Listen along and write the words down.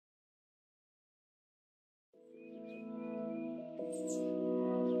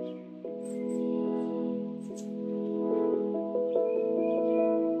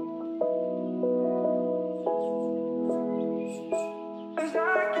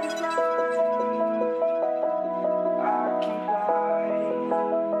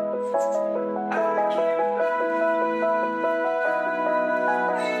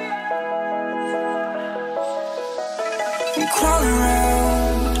Crawling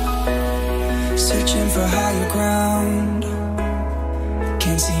around, searching for higher ground.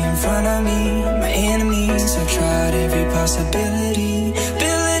 Can't see in front of me, my enemies. I've tried every possibility,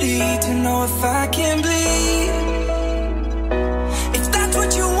 ability to know if I can bleed. If that's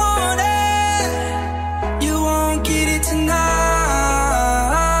what you wanted, you won't get it tonight.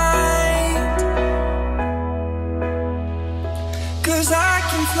 'Cause I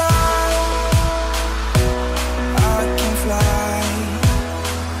can fly.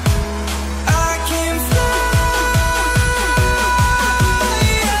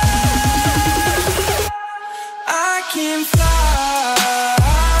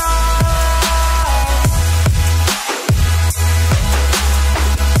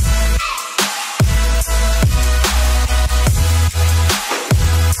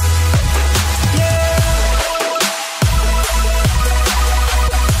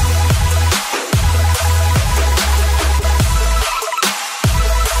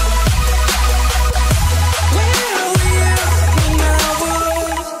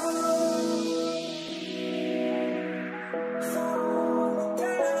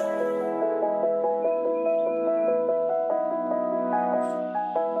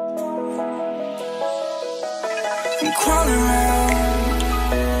 Crawling around,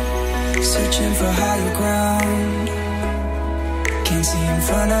 searching for higher ground. Can't see in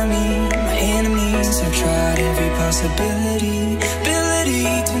front of me, my enemies. I've tried every possibility, ability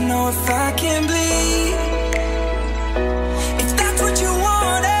to know if I can bleed. If that's what you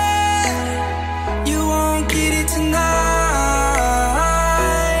wanted, you won't get it tonight.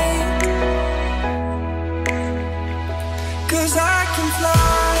 'Cause I can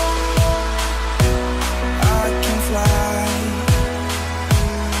fly.